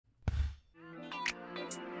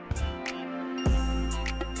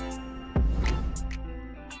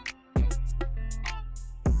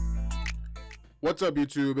What's up,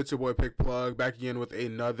 YouTube? It's your boy Pick Plug back again with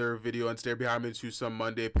another video, and stay behind me to some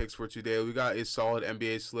Monday picks for today. We got a solid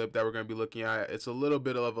NBA slip that we're going to be looking at. It's a little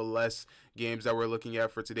bit of a less games that we're looking at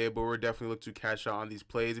for today, but we're definitely looking to cash out on these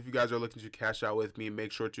plays. If you guys are looking to cash out with me,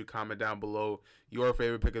 make sure to comment down below your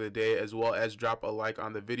favorite pick of the day, as well as drop a like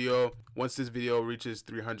on the video. Once this video reaches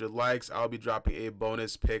 300 likes, I'll be dropping a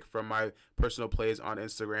bonus pick from my personal plays on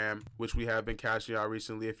Instagram, which we have been cashing out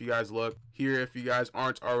recently. If you guys look here, if you guys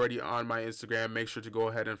aren't already on my Instagram, make sure to go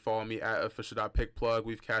ahead and follow me at official.pickplug.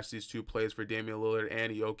 We've cashed these two plays for Damian Lillard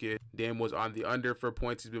and Jokic. Dame was on the under for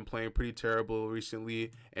points. He's been playing pretty terrible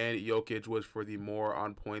recently, and Jokic was for the more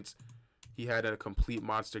on points. He had a complete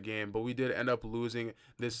monster game, but we did end up losing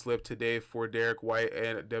this slip today for Derek White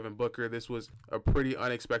and Devin Booker. This was a pretty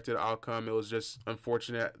unexpected outcome. It was just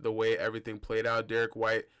unfortunate the way everything played out. Derek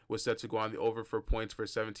White was set to go on the over for points for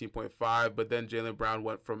 17.5, but then Jaylen Brown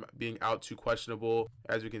went from being out to questionable.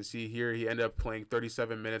 As we can see here, he ended up playing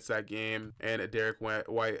 37 minutes that game, and Derek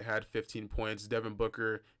White had 15 points. Devin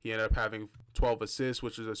Booker, he ended up having 12 assists,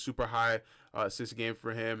 which is a super high assist game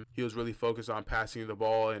for him. He was really focused on passing the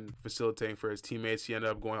ball and facilitating for his teammates. He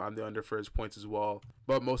ended up going on the under for his points as well.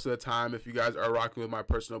 But most of the time, if you guys are rocking with my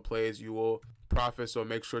personal plays, you will profit, so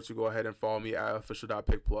make sure to go ahead and follow me at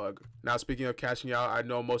official.pickplug. Now, speaking of cashing out, I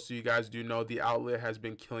know most of you guys do know the outlet has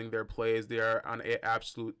been killing their plays. They are on an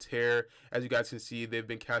absolute tear. As you guys can see, they've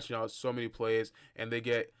been cashing out so many plays, and they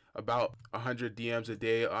get about 100 DMs a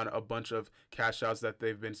day on a bunch of cash outs that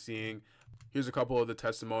they've been seeing. Here's a couple of the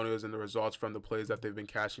testimonials and the results from the plays that they've been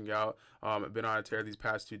cashing out. I've been on a tear these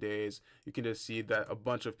past 2 days. You can just see that a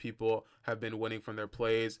bunch of people have been winning from their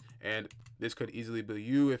plays, and this could easily be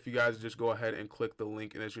you if you guys just go ahead and click the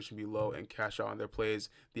link in the description below and cash out on their plays,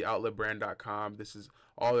 theoutletbrand.com. This is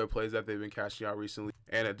all their plays that they've been cashing out recently,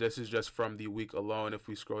 and this is just from the week alone. If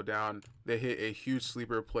we scroll down, they hit a huge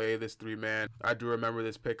sleeper play, this 3-man. I do remember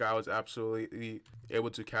this pick. I was absolutely able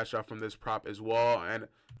to cash out from this prop as well, and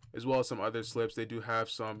as well as some other slips. They do have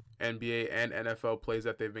some NBA and NFL plays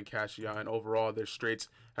that they've been cashing out, and overall their straights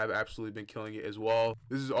have absolutely been killing it as well.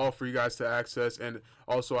 This is all for you guys to access, and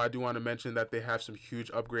also I do want to mention that they have some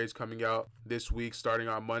huge upgrades coming out this week starting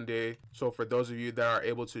on Monday. So for those of you that are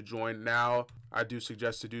able to join now, I do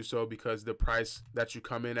suggest to do so, because the price that you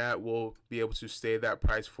come in at will be able to stay that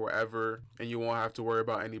price forever, and you won't have to worry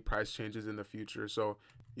about any price changes in the future. So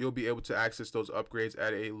you'll be able to access those upgrades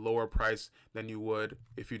at a lower price than you would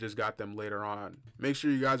if you just got them later on. Make sure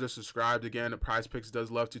you guys are subscribed. Again, PrizePicks does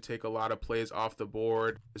love to take a lot of plays off the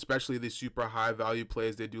board, especially the super high value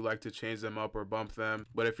plays. They do like to change them up or bump them,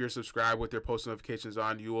 but if you're subscribed with your post notifications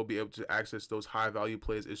on, you will be able to access those high value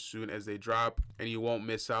plays as soon as they drop, and you won't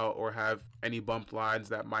miss out or have any bumped lines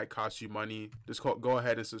that might cost you money. Just go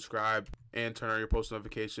ahead and subscribe and turn on your post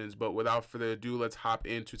notifications. But without further ado, let's hop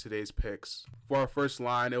into today's picks. For our first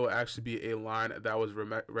line, it will actually be a line that was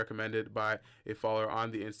recommended by a follower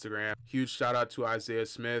on the Instagram. Huge shout out to Isaiah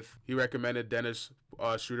Smith. He recommended Dennis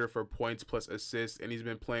Schroeder for points plus assists, and he's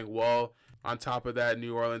been playing well. On top of that,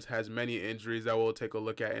 New Orleans has many injuries that we'll take a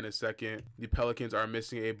look at in a second. The Pelicans are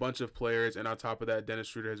missing a bunch of players, and on top of that, Dennis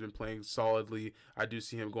Schroeder has been playing solidly. I do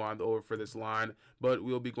see him go on the over for this line, but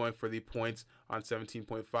we'll be going for the points on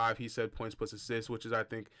 17.5. He said points plus assists, which is, I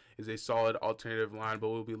think, is a solid alternative line, but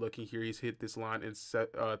we'll be looking here. He's hit this line in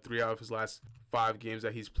 3 out of his last 5 games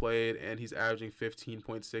that he's played, and he's averaging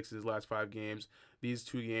 15.6 his last 5 games. These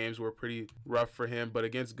 2 games were pretty rough for him, but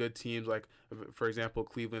against good teams like, for example,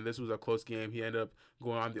 Cleveland, this was a close game. He ended up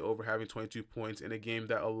going on the over, having 22 points in a game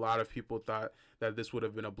that a lot of people thought that this would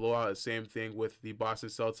have been a blowout. Same thing with the Boston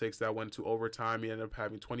Celtics that went to overtime. He ended up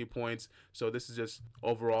having 20 points. So this is just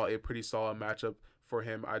overall a pretty solid matchup for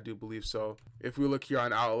him, I do believe so. If we look here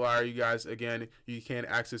on Outlier, you guys, again, you can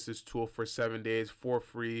access this tool for 7 days for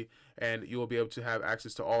free, and you will be able to have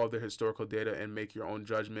access to all of their historical data and make your own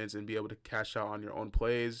judgments and be able to cash out on your own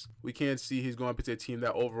plays. We can see he's going up against a team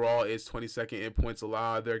that overall is 22nd in points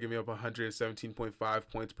allowed. They're giving up 117.5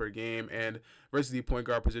 points per game, and versus the point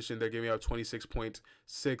guard position, they're giving up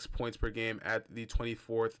 26.6 points per game at the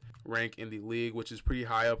 24th rank in the league, which is pretty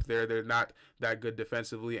high up there. They're not that good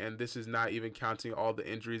defensively, and this is not even counting all the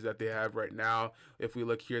injuries that they have right now. If we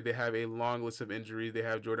look here, they have a long list of injuries. They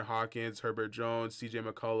have Jordan Hawkins, Herbert Jones, CJ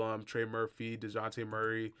McCollum, Trey Murphy, DeJounte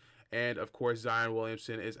Murray, and of course Zion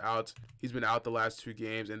Williamson is out. He's been out the last 2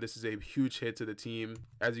 games, and this is a huge hit to the team.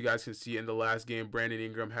 As you guys can see in the last game, Brandon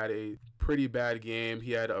Ingram had a pretty bad game.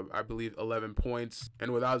 He had, I believe, 11 points,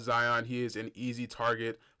 and without Zion, he is an easy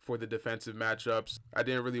target for the defensive matchups. I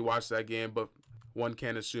didn't really watch that game, but one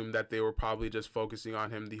can assume that they were probably just focusing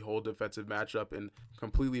on him the whole defensive matchup and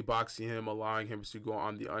completely boxing him, allowing him to go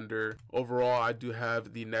on the under. Overall, I do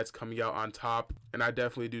have the Nets coming out on top, and I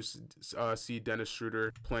definitely do see Dennis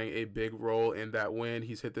Schroeder playing a big role in that win.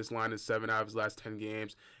 He's hit this line in 7 out of his last 10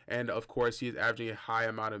 games, and of course, he is averaging a high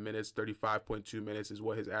amount of minutes. 35.2 minutes is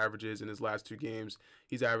what his average is in his last 2 games.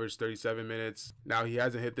 He's averaged 37 minutes. Now, he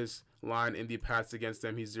hasn't hit this line in the past against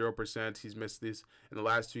them. He's 0%. He's missed this in the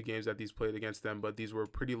last 2 games that he's played against them, but these were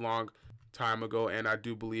pretty long time ago, and I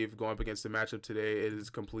do believe going up against the matchup today, it is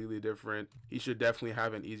completely different. He should definitely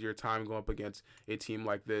have an easier time going up against a team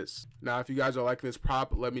like this. Now, if you guys are liking this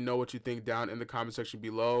prop, let me know what you think down in the comment section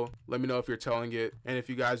below. Let me know if you're telling it, and if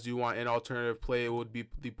you guys do want an alternative play, it would be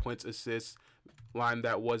the points assists line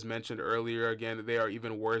that was mentioned earlier. Again, they are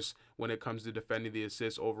even worse when it comes to defending the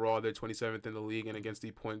assists. Overall, they're 27th in the league, and against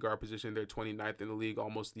the point guard position, they're 29th in the league,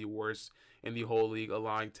 almost the worst in the whole league,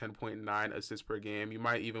 allowing 10.9 assists per game. You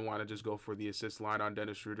might even want to just go for the assist line on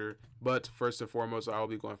Dennis Schroeder, but first and foremost, I'll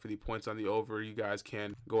be going for the points on the over. You guys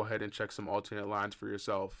can go ahead and check some alternate lines for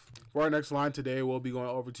yourself. For our next line today, we'll be going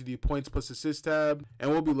over to the points plus assist tab, and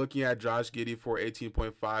we'll be looking at Josh Giddey for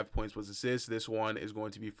 18.5 points plus assists. This one is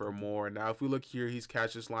going to be for more. Now, if we look here, he's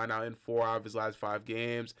cashed this line out in 4 out of his last 5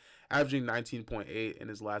 games, averaging 19.8 in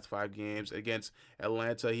his last 5 games. Against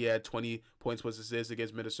Atlanta, he had 20 points plus assists.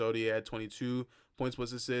 Against Minnesota, he had 22 points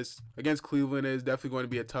plus assists. Against Cleveland, it is definitely going to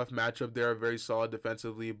be a tough matchup. They are very solid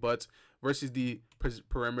defensively, but versus the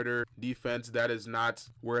perimeter defense, that is not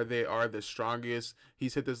where they are the strongest.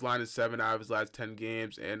 He's hit this line in 7 out of his last 10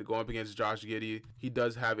 games, and going up against Josh Giddey, he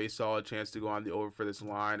does have a solid chance to go on the over for this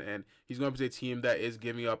line, and he's going up against a team that is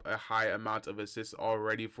giving up a high amount of assists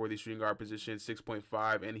already for the shooting guard position,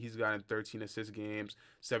 6.5, and he's gotten 13 assist games,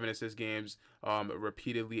 7 assist games,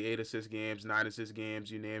 repeatedly 8 assist games, 9 assist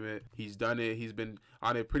games, you name it. He's done it. He's been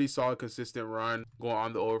on a pretty solid, consistent run going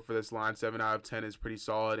on the over for this line. 7 out of 10 is pretty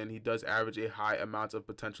solid, and he does average a high amount of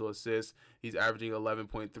potential assists. He's averaging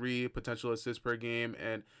 11.3 potential assists per game,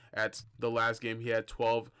 and at the last game, he had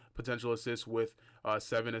 12 potential assists with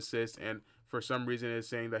 7 assists, and for some reason it's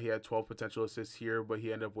saying that he had 12 potential assists here, but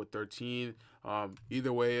he ended up with 13.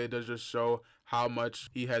 Either way, it does just show how much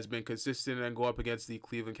he has been consistent and go up against the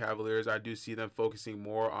Cleveland Cavaliers. I do see them focusing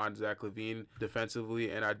more on Zach LaVine defensively,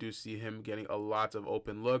 and I do see him getting a lot of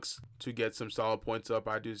open looks to get some solid points up.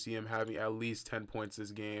 I do see him having at least 10 points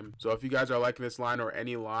this game. So if you guys are liking this line or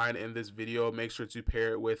any line in this video, make sure to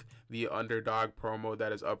pair it with the underdog promo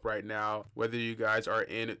that is up right now. Whether you guys are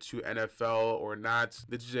into NFL or not,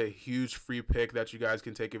 this is a huge free pick that you guys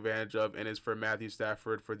can take advantage of, and it's for Matthew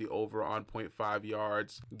Stafford for the over on 0.5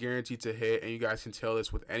 yards, guaranteed to hit. And you guys can tell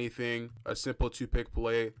this with anything. A simple 2-pick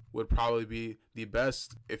play would probably be the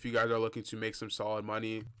best if you guys are looking to make some solid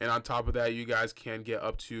money. And on top of that, you guys can get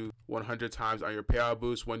up to 100 times on your payout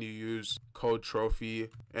boost when you use code TROPHY.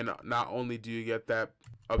 And not only do you get that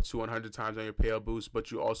up to 100 times on your payout boost,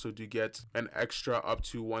 but you also do get an extra up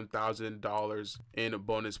to $1,000 in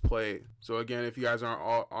bonus play. So again, if you guys aren't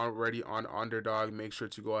already on Underdog, make sure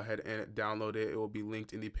to go ahead and download it. It will be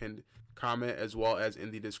linked in the pinned comment as well as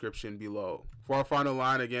in the description below. For our final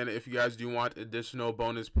line, again, if you guys do want additional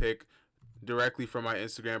bonus pick directly from my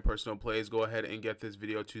Instagram personal plays, go ahead and get this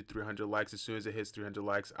video to 300 likes. As soon as it hits 300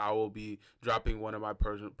 likes, I will be dropping one of my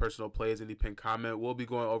personal plays in the pinned comment. We'll be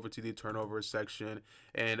going over to the turnovers section,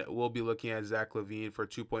 and we'll be looking at Zach LaVine for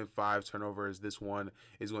 2.5 turnovers. This one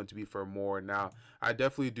is going to be for more. Now, I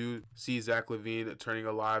definitely do see Zach LaVine turning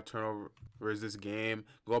a lot of turnovers this game.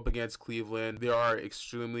 Go up against Cleveland. They are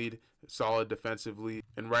extremely solid defensively,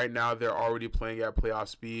 and right now they're already playing at playoff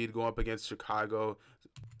speed. Going up against Chicago,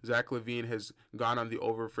 Zach LaVine has gone on the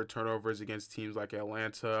over for turnovers against teams like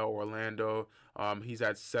Atlanta, Orlando. He's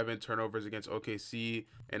had 7 turnovers against OKC,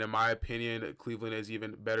 and in my opinion, Cleveland is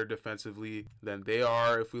even better defensively than they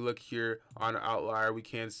are. If we look here on Outlier, we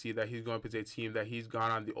can see that he's going up against a team that he's gone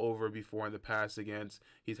on the over before in the past against.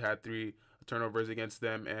 He's had 3 turnovers against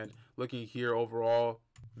them, and looking here overall,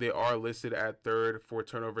 they are listed at 3rd for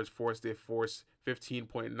turnovers forced. They force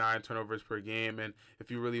 15.9 turnovers per game, and if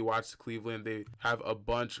you really watch Cleveland, they have a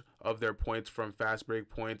bunch of their points from fast break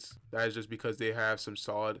points. That is just because they have some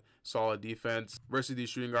solid defense. Versus the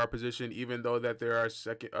shooting guard position, even though that there are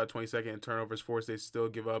 22nd in turnovers forced, they still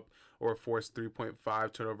give up or force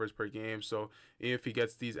 3.5 turnovers per game. So if he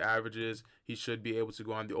gets these averages, he should be able to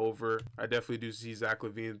go on the over. I definitely do see Zach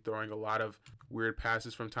LaVine throwing a lot of weird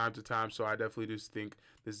passes from time to time, so I definitely do think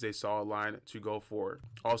this is a solid line to go for.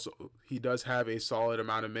 Also, he does have a solid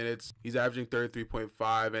amount of minutes. He's averaging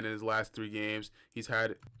 33.5, and in his last 3 games, he's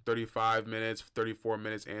had 35 minutes, 34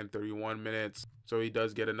 minutes, and 31 minutes. so he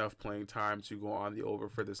does get enough playing time to go on the over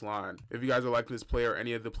for this line. If you guys are liking this play or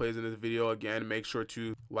any of the plays in this video, again, make sure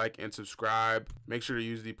to like and subscribe. Make sure to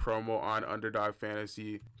use the promo on Underdog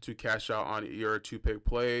Fantasy to cash out on your 2-pick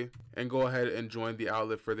play, and go ahead and join the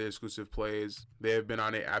outlet for their exclusive plays. They have been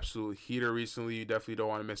on an absolute heater recently. You definitely don't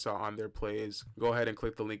want to miss out on their plays. Go ahead and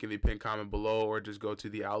click the link in the pinned comment below, or just go to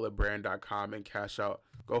theoutletbrand.com and cash out.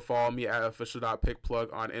 Go follow me at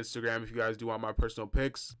official.pickplug on Instagram if you guys do want my personal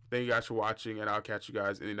picks. Thank you guys for watching, and I'll catch you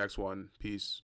guys in the next one. Peace.